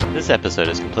This episode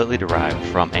is completely derived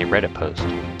from a Reddit post,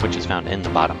 which is found in the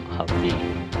bottom of the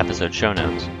episode show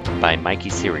notes by Mikey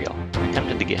Serial. I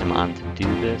attempted to get him on to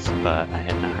do this, but I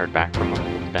had not heard back from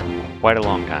him. It's been quite a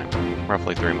long time,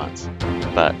 roughly 3 months.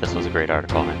 But this was a great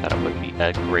article, and I thought it would be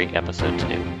a great episode to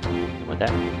do. And with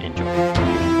that, enjoy.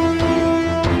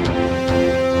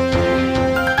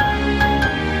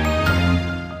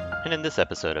 And in this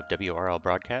episode of WRL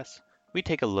Broadcast, we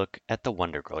take a look at the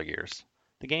Wonder Girl years.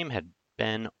 The game had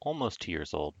been almost 2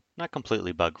 years old, not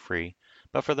completely bug-free,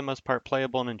 but for the most part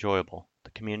playable and enjoyable.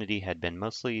 The community had been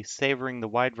mostly savoring the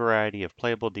wide variety of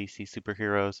playable DC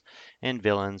superheroes and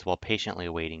villains while patiently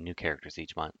awaiting new characters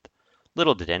each month.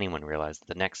 Little did anyone realize that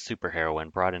the next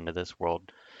superheroine brought into this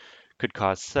world could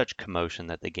cause such commotion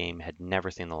that the game had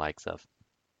never seen the likes of.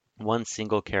 One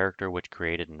single character which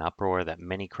created an uproar that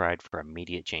many cried for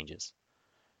immediate changes.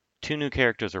 2 new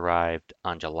characters arrived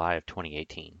on July of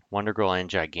 2018. Wonder Girl and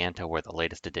Giganta were the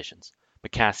latest additions,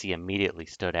 but Cassie immediately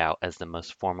stood out as the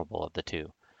most formidable of the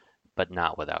two, but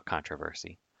not without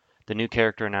controversy. The new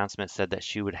character announcement said that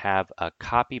she would have a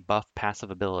copy buff passive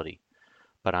ability,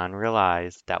 but on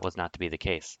realized that was not to be the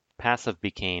case. Passive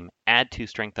became add 2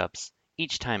 strength ups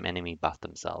each time enemy buffed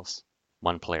themselves.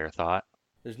 One player thought.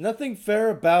 There's nothing fair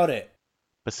about it.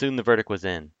 But soon the verdict was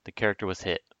in. The character was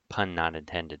hit. Pun not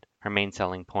intended. Her main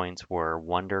selling points were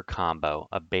Wonder Combo,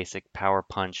 a basic power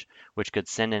punch which could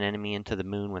send an enemy into the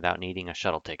moon without needing a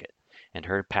shuttle ticket, and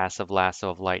her passive Lasso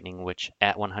of Lightning, which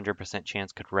at 100%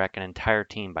 chance could wreck an entire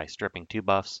team by stripping 2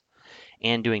 buffs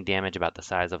and doing damage about the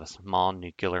size of a small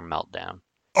nuclear meltdown.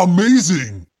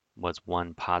 Amazing! Was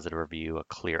one positive review a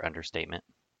clear understatement.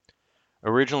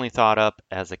 Originally thought up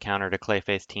as a counter to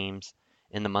Clayface teams,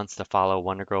 in the months to follow,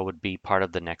 Wonder Girl would be part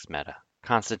of the next meta.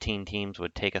 Constantine teams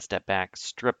would take a step back,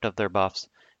 stripped of their buffs,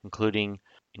 including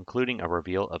a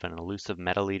reveal of an elusive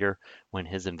meta leader when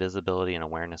his invisibility and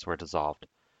awareness were dissolved.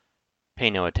 Pay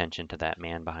no attention to that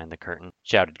man behind the curtain,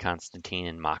 shouted Constantine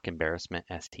in mock embarrassment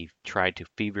as he tried to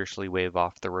feverishly wave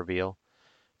off the reveal.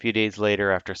 A few days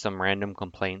later, after some random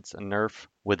complaints, a nerf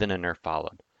within a nerf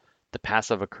followed. The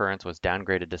passive occurrence was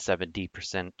downgraded to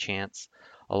 70% chance,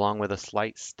 along with a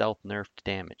slight stealth nerf to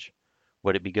damage.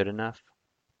 Would it be good enough?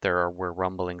 There were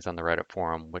rumblings on the Reddit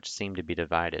forum which seemed to be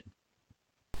divided.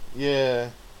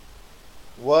 Yeah.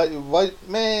 What,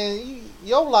 man,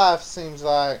 your life seems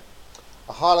like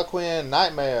a Harlequin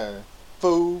nightmare,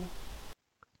 fool.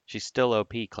 She's still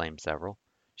OP, claimed several.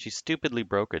 She's stupidly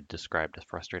broken, described a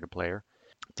frustrated player.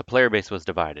 The player base was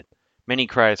divided. Many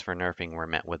cries for nerfing were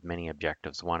met with many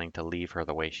objectives wanting to leave her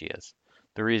the way she is.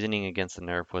 The reasoning against the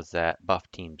nerf was that buff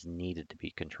teams needed to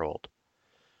be controlled.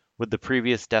 With the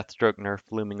previous Deathstroke nerf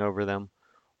looming over them,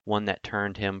 one that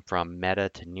turned him from meta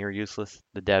to near useless,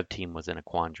 the dev team was in a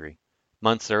quandary.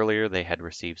 Months earlier, they had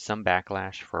received some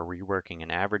backlash for reworking an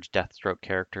average Deathstroke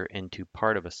character into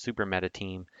part of a super meta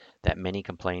team that many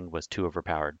complained was too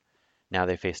overpowered. Now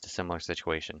they faced a similar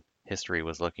situation. History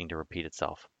was looking to repeat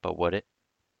itself, but would it?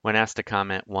 When asked to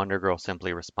comment, Wonder Girl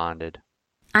simply responded,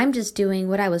 "I'm just doing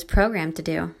what I was programmed to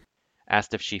do."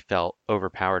 Asked if she felt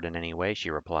overpowered in any way, she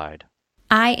replied,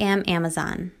 "I am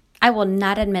Amazon. I will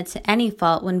not admit to any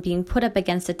fault when being put up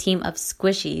against a team of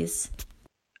squishies."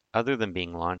 Other than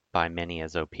being launched by many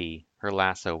as OP, her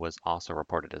lasso was also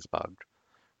reported as bugged.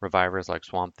 Revivers like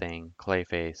Swamp Thing,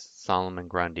 Clayface, Solomon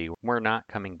Grundy were not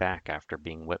coming back after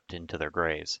being whipped into their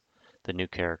graves. The new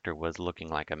character was looking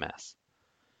like a mess.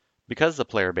 Because the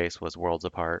player base was worlds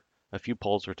apart, a few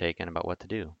polls were taken about what to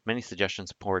do. Many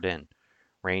suggestions poured in,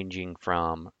 ranging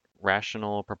from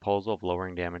rational proposal of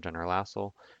lowering damage on her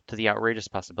lasso to the outrageous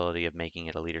possibility of making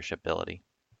it a leadership ability.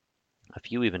 A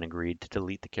few even agreed to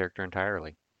delete the character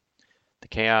entirely. The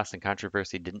chaos and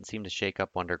controversy didn't seem to shake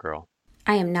up Wonder Girl.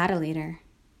 "I am not a leader.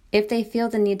 If they feel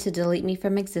the need to delete me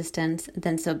from existence,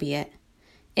 then so be it.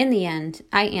 In the end,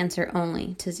 I answer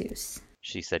only to Zeus,"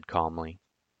 she said calmly.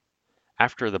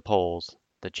 After the polls,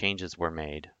 the changes were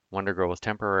made. Wonder Girl was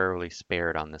temporarily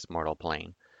spared on this mortal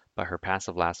plane, but her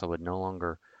passive lasso would no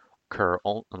longer occur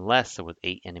unless it was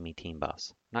 8 enemy team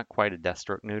buffs. Not quite a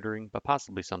Deathstroke neutering, but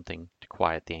possibly something to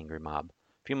quiet the angry mob.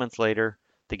 A few months later,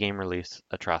 the game released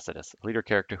Atrocitus, a leader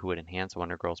character who would enhance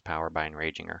Wonder Girl's power by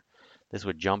enraging her. This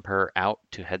would jump her out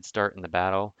to head start in the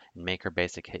battle and make her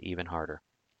basic hit even harder.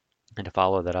 And to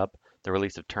follow that up, the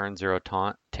release of Turn Zero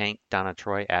Taunt tank Donna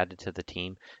Troy added to the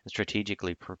team and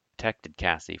strategically protected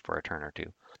Cassie for a turn or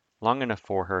two, long enough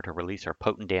for her to release her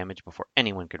potent damage before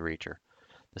anyone could reach her.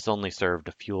 This only served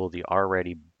to fuel the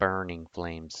already burning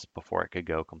flames before it could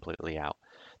go completely out.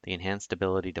 The enhanced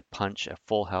ability to punch a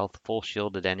full health, full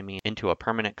shielded enemy into a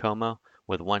permanent coma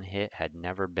with one hit had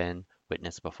never been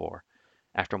witnessed before.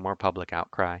 After more public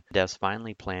outcry, devs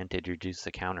finally planned to introduce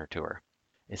a counter to her.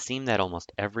 It seemed that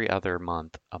almost every other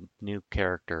month a new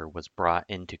character was brought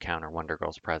in to counter Wonder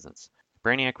Girl's presence.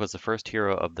 Brainiac was the first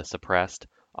hero of the suppressed,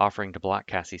 offering to block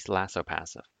Cassie's lasso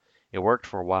passive. It worked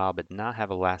for a while, but did not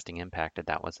have a lasting impact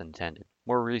that was intended.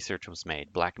 More research was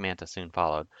made. Black Manta soon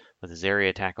followed, with his area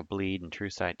attack of Bleed and True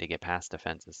Sight to get past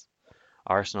defenses.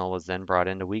 Arsenal was then brought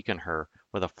in to weaken her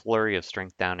with a flurry of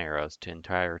strength down arrows to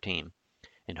entire team,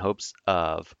 in hopes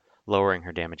of lowering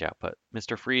her damage output.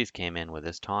 Mr. Freeze came in with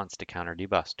his taunts to counter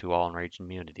debuffs to all enraged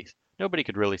immunities. Nobody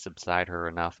could really subside her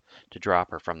enough to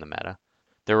drop her from the meta.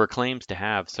 There were claims to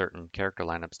have certain character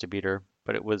lineups to beat her,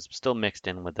 but it was still mixed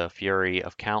in with the fury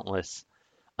of countless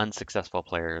unsuccessful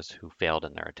players who failed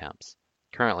in their attempts.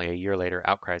 Currently, a year later,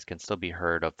 outcries can still be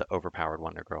heard of the overpowered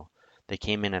Wonder Girl. They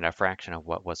came in at a fraction of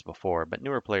what was before, but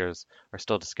newer players are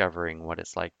still discovering what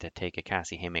it's like to take a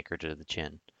Cassie haymaker to the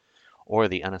chin, or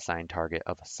the unassigned target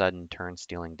of a sudden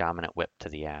turn-stealing dominant whip to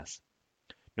the ass.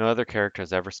 No other character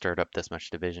has ever stirred up this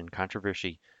much division,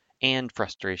 controversy, and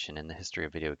frustration in the history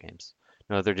of video games.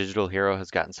 No other digital hero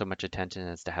has gotten so much attention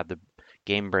as to have the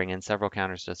game bring in several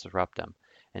counters to disrupt them.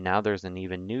 And now there's an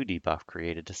even new debuff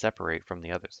created to separate from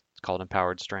the others. It's called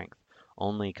Empowered Strength.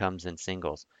 Only comes in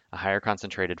singles, a higher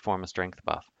concentrated form of strength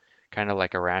buff, kind of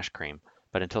like a rash cream,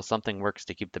 but until something works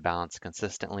to keep the balance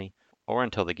consistently, or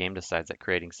until the game decides that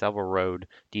creating several road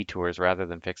detours rather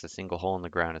than fix a single hole in the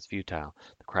ground is futile,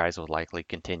 the cries will likely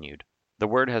continued. The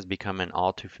word has become an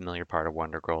all too familiar part of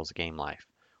Wonder Girl's game life,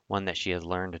 one that she has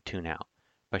learned to tune out,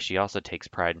 but she also takes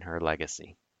pride in her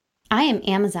legacy. I am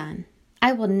Amazon.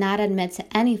 I will not admit to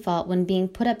any fault when being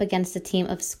put up against a team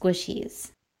of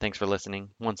squishies. Thanks for listening.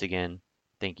 Once again,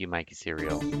 thank you, Mikey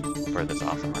Cereal, for this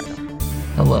awesome write-up.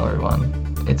 Hello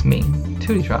everyone, it's me,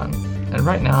 Tutitron, and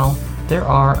right now there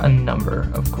are a number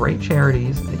of great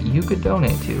charities that you could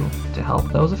donate to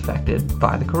help those affected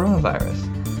by the coronavirus,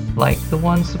 like the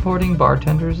ones supporting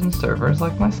bartenders and servers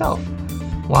like myself,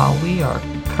 while we are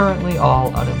currently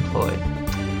all unemployed.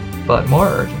 But more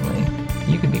urgently,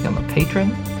 you can become a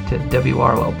patron to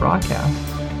WROL Broadcasts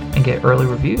and get early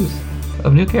reviews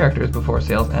of new characters before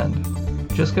sales end.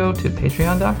 Just go to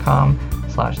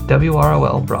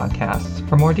patreon.com/WROL Broadcasts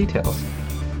for more details.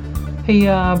 Hey,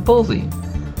 Bullsy,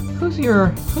 who's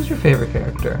your favorite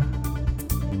character?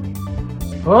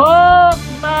 Oh,